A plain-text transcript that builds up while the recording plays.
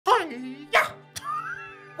HIII-YA!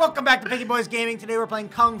 Welcome back to Piggy Boys Gaming. Today we're playing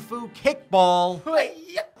Kung Fu Kickball.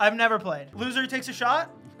 HIII-YA. I've never played. Loser takes a shot?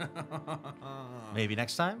 Maybe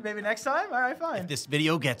next time? Maybe next time? All right, fine. If this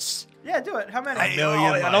video gets Yeah, do it. How many? I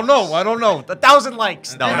don't know. 1,000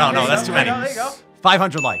 likes. No, that's too many. There you go.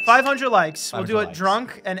 500 likes. 500 likes. We'll 500 do it likes.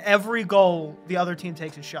 drunk, and every goal, the other team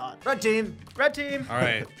takes a shot. Red team. Red team. All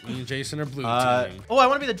right, me and Jason are blue team. Oh, I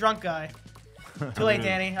want to be the drunk guy. Too late,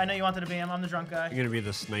 Danny. I know you wanted to be him. I'm the drunk guy. You're gonna be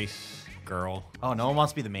this nice girl. Oh, no one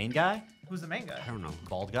wants to be the main guy? Who's the main guy? I don't know.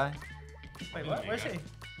 Bald guy? Wait, what? Where's he?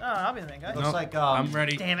 No, I'll be the main guy. Looks like I'm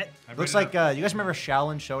ready. Damn it. Looks like you guys remember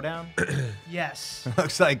Shaolin Showdown? Yes.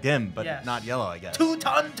 Looks like him, but Yes. not yellow, I guess.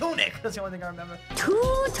 2-ton tunic. That's the only thing I remember.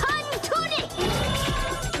 2-ton tunic!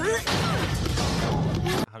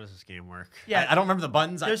 How does this game work? Yeah. I don't remember the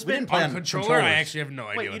buttons. There's We been- didn't play On on controller, controllers. I actually have no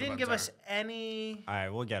idea. Wait, what you the didn't give buttons us any... All right,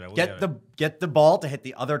 we'll get it. Get the ball to hit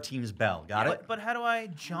the other team's bell. Got it? But how do I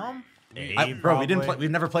jump? Bro, we've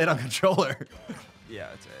never played on controller. Yeah,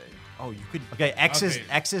 it's a. Oh, you could. Okay, X Okay.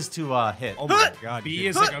 is to hit. Oh my God. B you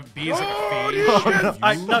is could- like a fade. All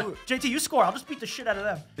right, no, JT, you score. I'll just beat the shit out of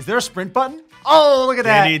them. Is there a sprint button? Oh, look at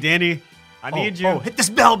that. Danny, I need you. Oh, hit this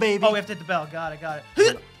bell, baby. Oh, we have to hit the bell. Got it.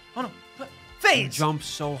 Oh, no. You Phase. jump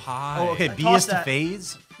so high. Oh, okay, I B tossed is to that.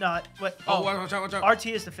 phase. No, wait. Oh, watch out, watch out. RT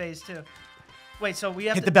is the phase, too. Wait, so we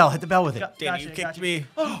have Hit to... the bell with it. Danny, you Gotcha, kicked gotcha. me.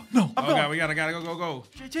 Oh, no. I'm Oh, going. God, we gotta go.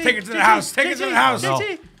 JT, Take it to the JT, house. Take it to JT, the house. No.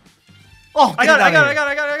 JT. Oh, I get got out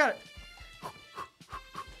of it. here.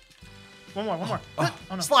 One more. Oh,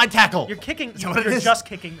 no. Slide tackle. You're kicking. Is that what it You're is? just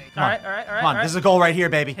kicking me. Come All on. right. Come on, this is a goal right here,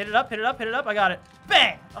 baby. Hit it up. I got it.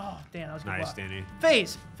 Bang. Oh, damn, that was a good Nice, block. Danny.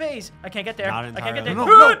 Phase. I can't get there. Not I can't get there.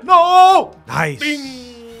 entirely. No. Nice.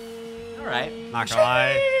 All right. Not gonna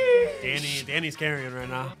lie. Danny's carrying right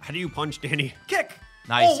now. How do you punch Danny? Kick.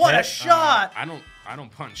 Nice Oh, what a hit. shot. I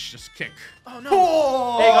don't punch, just kick. Oh, no.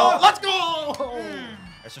 Oh, There you go. Let's go.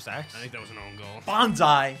 That's just X. I think that was an own goal.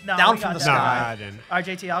 Bonsai. No, Down we from got the that. Nah, sky. I didn't. All right,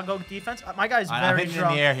 JT, I'll go defense. My guy's I'm very hitting in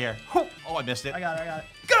drunk. the air here. Oh, I missed it. I got it.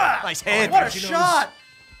 God! Nice hit. What a She knows. shot!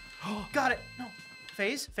 Got it. No.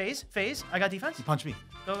 Phase. I got defense. You punch me.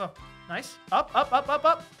 Go. Nice. Up.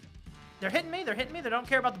 They're hitting me. They don't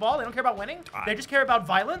care about the ball. They don't care about winning. They just care about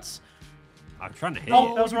violence. I'm trying to hit Oh,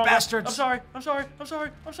 you. that was you wrong. bastards. I'm sorry.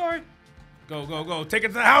 Go. Take it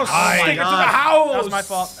to the house. my Take it to the God. house. That was my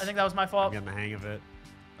fault. I think that was my I'm fault. getting the hang of it.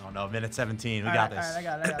 Oh no, minute 17. We All got right, this. All right, I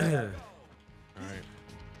got it. All right,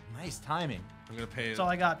 Nice timing. I'm gonna pay it. That's all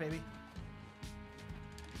I got, baby.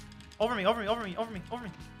 Over me. No.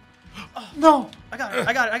 I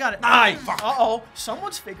got it. Nice. Uh-oh.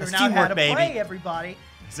 Someone's figuring That's out how teamwork, to baby. play, everybody.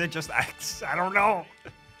 Is it just X? I don't know.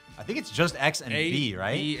 I think it's just X and A, B,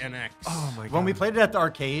 right? B, and X. Oh my God. When we played it at the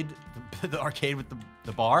arcade, the arcade with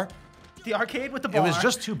the bar, The arcade with the it bar. was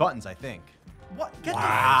just 2 buttons, I think. What? Get Wow, the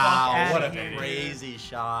fuck what out a of here. crazy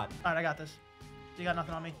shot. All right, I got this. You got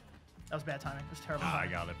nothing on me. That was bad timing. It was terrible. I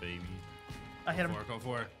timing. got it, baby. I hit him. Go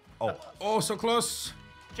for it. Oh, So close.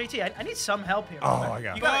 JT, I need some help here. Oh, brother. I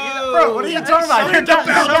got You it. got, Bro, what are you I talking about? need You're down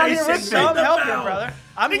some- here with me. some help here, brother.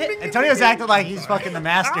 I'm hitting. Antonio's acting like he's fucking the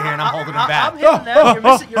master here, and I'm holding him back. I'm hitting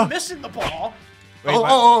them. You're missing the ball.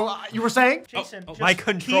 Wait, You were saying? Jason, just my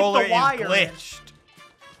controller keep the wire is in. glitched.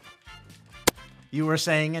 You were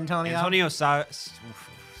saying, Antonio? Antonio sabotaged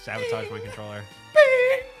my controller.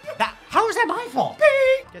 How is that my fault?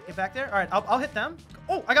 Get back there. All right, I'll hit them.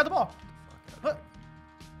 Oh, I got the ball. What?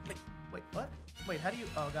 Wait, what? Wait, how do you?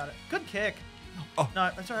 Oh, got it. Good kick. Oh.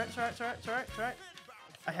 No, it's all right.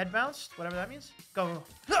 I head bounced, whatever that means. Go.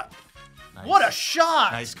 Huh. Nice. What a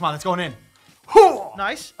shot! Nice. Come on, let's go in.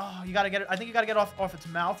 Nice. Oh, you gotta get it. I think you gotta get off its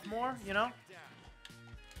mouth more. You know.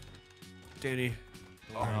 Danny.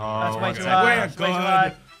 That's way my too God. high. We're That's way too good.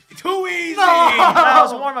 high. Too easy. That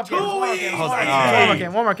was a warm-up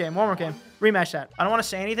game. One more game. Rematch that. I don't want to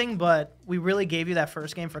say anything, but we really gave you that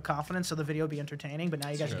first game for confidence, so the video would be entertaining. But now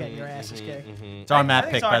you guys are getting your asses kicked. It's our map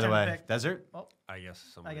think pick, it's our by the turn to way. pick. Desert? Well, I guess.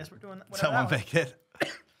 I guess we're doing whatever Someone that was. pick it.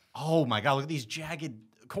 Oh my God, look at these jagged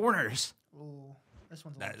corners. Ooh, this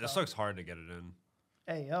one's a little This tough. looks hard to get it in.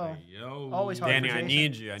 Hey, yo. Yo. Always hard. Danny, for I Jason.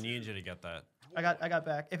 need you. I need you to get that. I got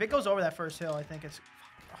back. If it goes over that first hill, I think it's.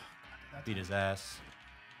 Beat his ass.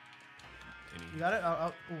 You got it?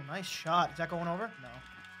 Oh, nice shot. Is that going over? No.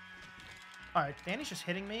 All right, Danny's just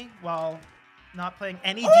hitting me while not playing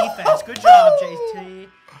any defense. Good job, JT.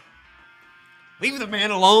 Leave the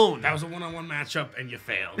man alone. That was a one-on-one matchup, and you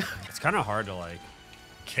failed. It's kind of hard to like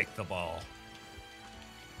kick the ball.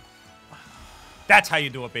 That's how you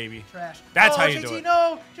do it, baby. Trash. That's how Oh, you JT, do it.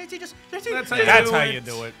 No, JT, just JT. That's how JT. That's how you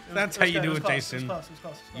do it. That's how you do was it, close, Jason. It was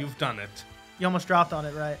close. You've done it. You almost dropped on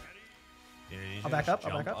it, right? Danny, you I'll should back just up,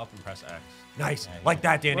 I'll jump back up. and press X. Nice. Yeah, Like yeah.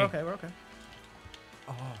 that, Danny. We're okay, we're okay.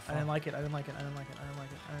 Oh, I didn't like it, I didn't like it, I didn't like it, I didn't like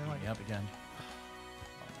it, I didn't like it. Yep, again.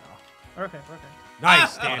 We're okay, we're okay.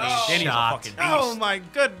 Nice, Danny. Danny's a Shot. fucking beast. Oh my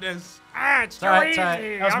goodness. Ah, it's too alright, it's easy.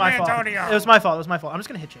 alright. That was I'm my fault. Antonio. It was my fault, it was my fault. I'm just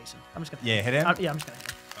gonna hit Jason. I'm just gonna Yeah, hit him? Yeah, I'm just gonna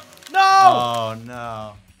hit him. No! Oh,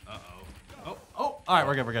 no. Uh-oh. Oh, all right,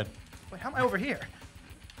 we're good, we're good. Wait, how am I over here?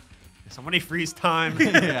 Somebody freeze time.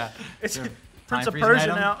 Yeah. It's Sure. Prince Time of freezing Persia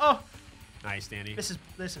item? now. Oh, Nice, Danny. this is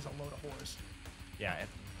a load of whores. Yeah, it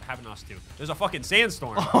happened to us too. There's a fucking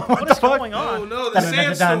sandstorm. What is going Oh on? no, the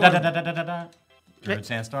sandstorm. Good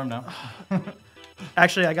sandstorm, no?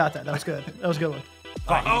 Actually, I got that. That was good. That was a good one.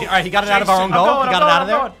 All right, he got it out of our own I'm goal. going, He got I'm it out of going,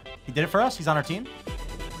 there. I'm going. He did it for us. He's on our team.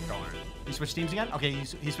 Darn. He switched teams again. Okay,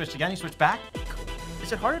 he switched again. He switched back.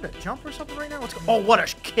 Is it harder to jump or something right now? Let's go. Oh, what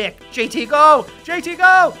a kick. JT, go! JT,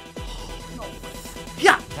 go!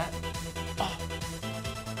 Yeah! That-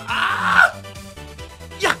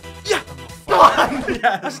 Yeah! Yeah!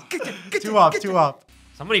 Yes. Two up, two up.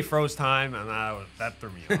 Somebody froze time, and that threw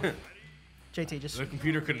me off. JT, just The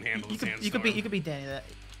computer couldn't handle the sandstorm. you could beat Danny that.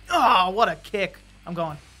 Oh, what a kick. I'm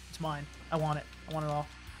going. It's mine. I want it. I want it all.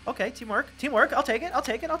 Okay, teamwork. Teamwork. I'll take it. I'll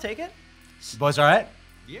take it. I'll take it. You boys all right?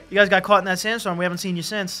 You guys got caught in that sandstorm. We haven't seen you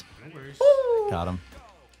since. No worries. Woo! Got him.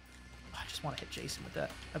 I just want to hit Jason with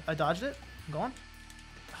that. I dodged it. I'm going.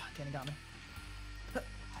 Oh, Danny got me.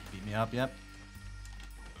 Beat me up, yep.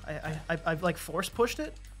 I've like force pushed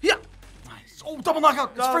it. Yeah. Nice. Oh, double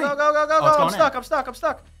knockout. It's Go, free. go, go, go, go, Oh, it's go. I'm going in. stuck. I'm stuck. I'm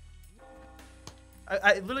stuck.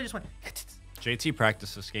 I literally just went. JT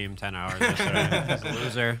practiced this game 10 hours yesterday. He's a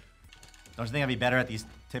loser. Don't you think I'd be better at these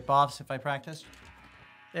tip-offs if I practiced?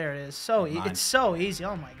 There it is. So Come on. it's so easy.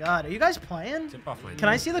 Oh my god. Are you guys playing? Tip off my Can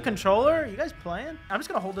I knee. see the controller? Are you guys playing? I'm just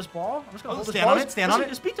gonna hold this ball. I'm just gonna hold this stand ball. on it, stand on Just- it.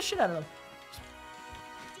 Just beat the shit out of him.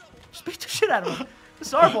 Just beat the shit out of him. This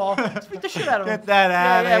is our ball. Just beat the shit out of him. Get that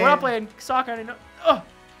outta Yeah, we're not here. playing soccer anymore. Oh.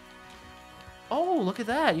 Oh, look at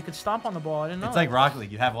that. You can stomp on the ball. I didn't know. It's like Rocket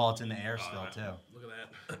League. You have while it's in the air still, too. Look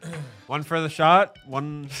at that. One for the shot.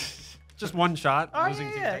 One, just one shot. Oh, losing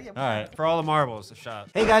team yeah, takes. yeah. All right. For all the marbles, a shot.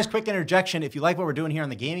 Hey guys, quick interjection. If you like what we're doing here on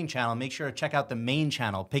the gaming channel, make sure to check out the main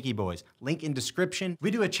channel, Picky Boys. Link in description. We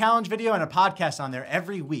do a challenge video and a podcast on there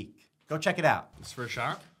every week. Go check it out. This for a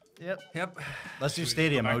shot. Yep. Yep. Let's do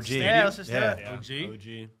Stadium, back to OG. Stadium? Yeah, let's just do Yeah. it. OG.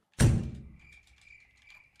 OG.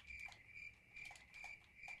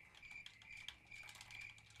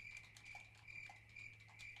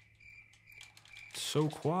 So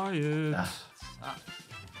quiet. Oh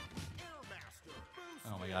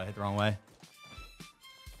my god, I hit the wrong way.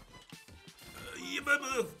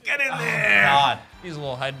 Get in there. God. He's a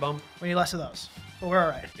little head bump. We need less of those. But we're all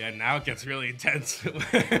right. Yeah, now it gets really intense.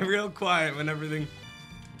 Real quiet when everything.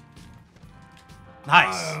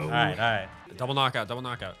 Nice. Oh. All right, all right. Double knockout. Double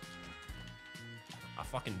knockout. I'm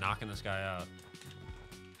fucking knocking this guy out.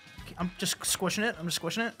 I'm just squishing it. I'm just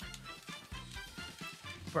squishing it.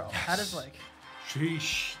 Bro, that is like.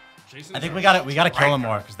 Sheesh. Jason's I think a we got to kill him striker.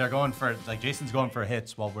 more because they're going for like Jason's going for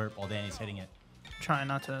hits while Danny's hitting it. Trying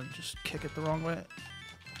not to just kick it the wrong way.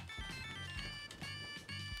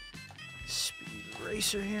 Speed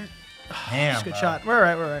racer here. Damn. That's a good bro. shot. We're all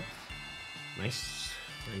right. We're all right. Nice.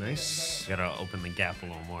 Very nice. Gotta open the gap a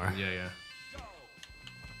little more. Yeah, yeah.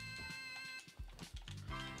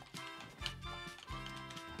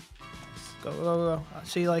 Go, go, go.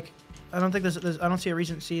 See, like, I don't think I don't see a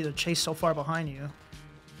reason to see the chase so far behind you.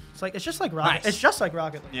 It's just like Rocket. Nice. It's just like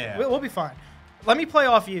Rocket League. Yeah. We'll be fine. Let me play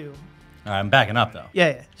off you. All right, I'm backing up though. Yeah,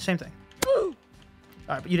 yeah, same thing. All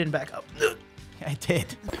right, but you didn't back up. I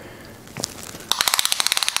did.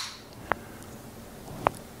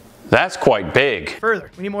 That's quite big.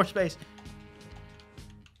 Further. We need more space.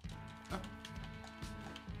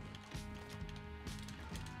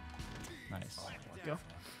 Nice. Go.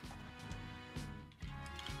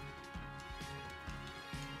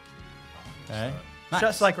 Okay. Nice.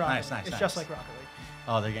 Just like Rocket Nice, League. nice, It's nice. just like Rocket League.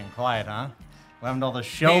 Oh, they're getting quiet, huh? What happened to all the This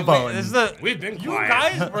showboating? is the. We've been You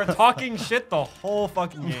quiet. guys were talking shit the whole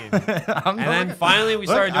fucking game. And then finally we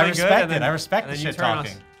Look, started I doing good. respect and then, it. I respect and the then you shit turn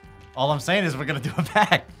talking. us- All I'm saying is we're gonna do it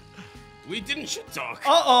back. We didn't shit talk.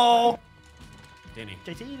 Uh-oh. Danny.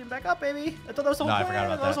 JT, you didn't back up, baby. I thought that was the whole No, I plan. forgot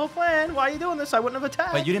about that was the whole plan. Why are you doing this? I wouldn't have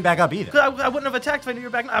attacked. But you didn't back up either. 'Cause I wouldn't have attacked if I knew you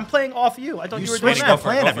were backing up. I'm playing off you. I thought You you were doing switched that. the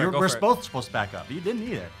plan Go up. for it, go We're for it. both supposed to back up. You didn't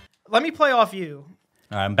either. Let me play off you.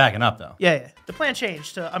 All right, I'm backing up though. Yeah, yeah. The plan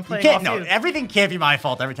changed to I'm You playing can't. off No, you. everything can't be my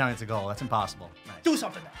fault every time it's a goal. That's impossible. Nice. Do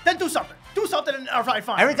something. Then do something. Do something and all right,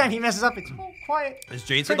 fine. Every time he messes up, it's quiet. Is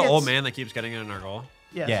JT the Crickets. old man that keeps getting in our goal?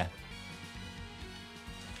 Yes. Yeah.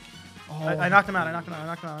 I knocked him out. I knocked him out. I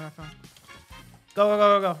knocked him out. I knocked him out. Go, go,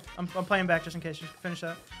 go, go, go. I'm playing back just in case. Just finish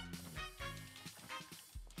that.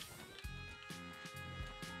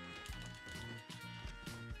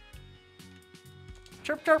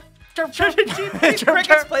 Chirp, chirp, chirp, Chirp, chirp.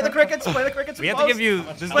 crickets. Play the crickets. Play the crickets. We in have to post. give you.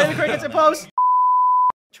 Play the crickets in post.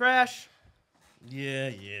 Trash. Yeah.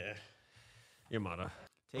 Yamada.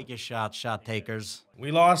 Take your shot, shot takers.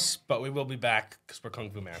 We lost, but we will be back because we're Kung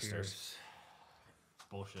Fu Masters.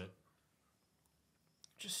 Bullshit.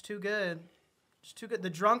 Just too good. Just too good. The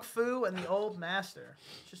drunk foo and the old master.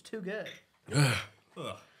 Just too good.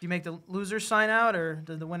 Do you make the losers sign out, or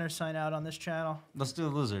does the winners sign out on this channel? Let's do the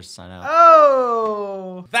losers sign out.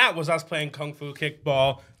 Oh! That was us playing Kung Fu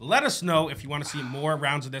Kickball. Let us know if you want to see more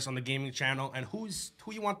rounds of this on the gaming channel and who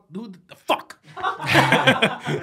the fuck.